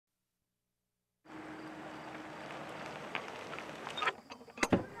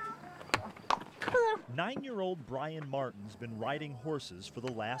9-year-old Brian Martin's been riding horses for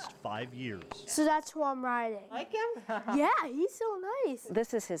the last 5 years. So that's who I'm riding. Like him? Yeah, he's so nice.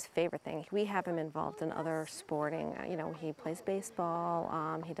 This is his favorite thing. We have him involved in other sporting. You know, he plays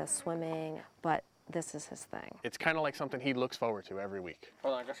baseball, he does swimming, but this is his thing. It's kind of like something he looks forward to every week.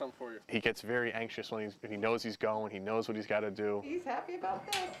 Hold on, I got something for you. He gets very anxious when he knows he's going, he knows what he's got to do. He's happy about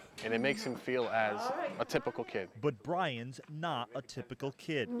that. And it makes him feel as a typical kid. But Brian's not a typical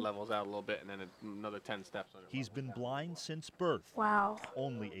kid. Levels out a little bit and then another 10 steps. He's been blind since birth. Wow.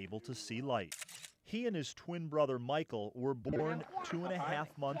 Only able to see light. He and his twin brother Michael were born 2.5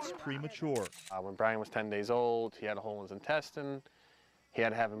 months premature. When Brian was 10 days old, he had a hole in his intestine. He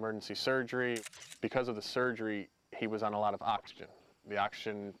had to have emergency surgery. Because of the surgery, he was on a lot of oxygen. The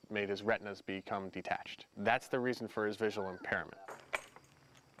oxygen made his retinas become detached. That's the reason for his visual impairment.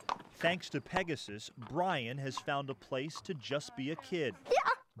 Thanks to Pegasus, Brian has found a place to just be a kid.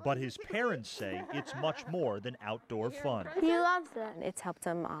 Yeah. But his parents say it's much more than outdoor fun. He loves it. It's helped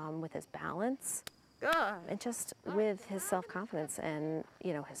him with his balance. Good. And just with his self-confidence and,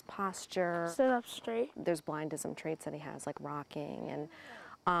 you know, his posture. Sit up straight. There's blindism traits that he has, like rocking, and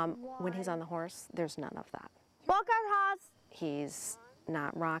when he's on the horse, there's none of that. Walk on, horse. He's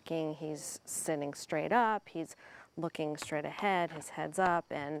not rocking, he's sitting straight up, he's looking straight ahead, his head's up,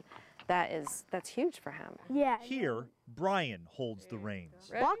 and that's huge for him. Yeah. Here, Brian holds the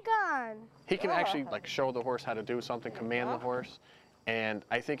reins. Walk on. He can actually like show the horse how to do something, command the horse, and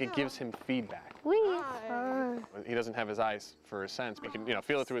I think it gives him feedback. He doesn't have his eyes for his sense. He can, you know,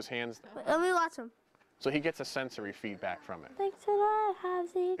 feel it through his hands. Let me watch him. So he gets a sensory feedback from it. Thanks a lot,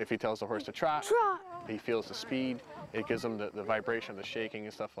 Halsey. If he tells the horse to trot, Trot. he feels the speed. It gives him the vibration, the shaking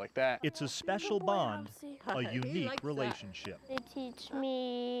and stuff like that. It's a special bond, a unique relationship. They teach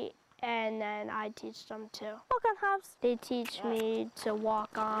me, and then I teach them too. Walk on, Hobbs. They teach me to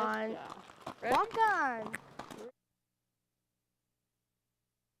walk on. Walk on.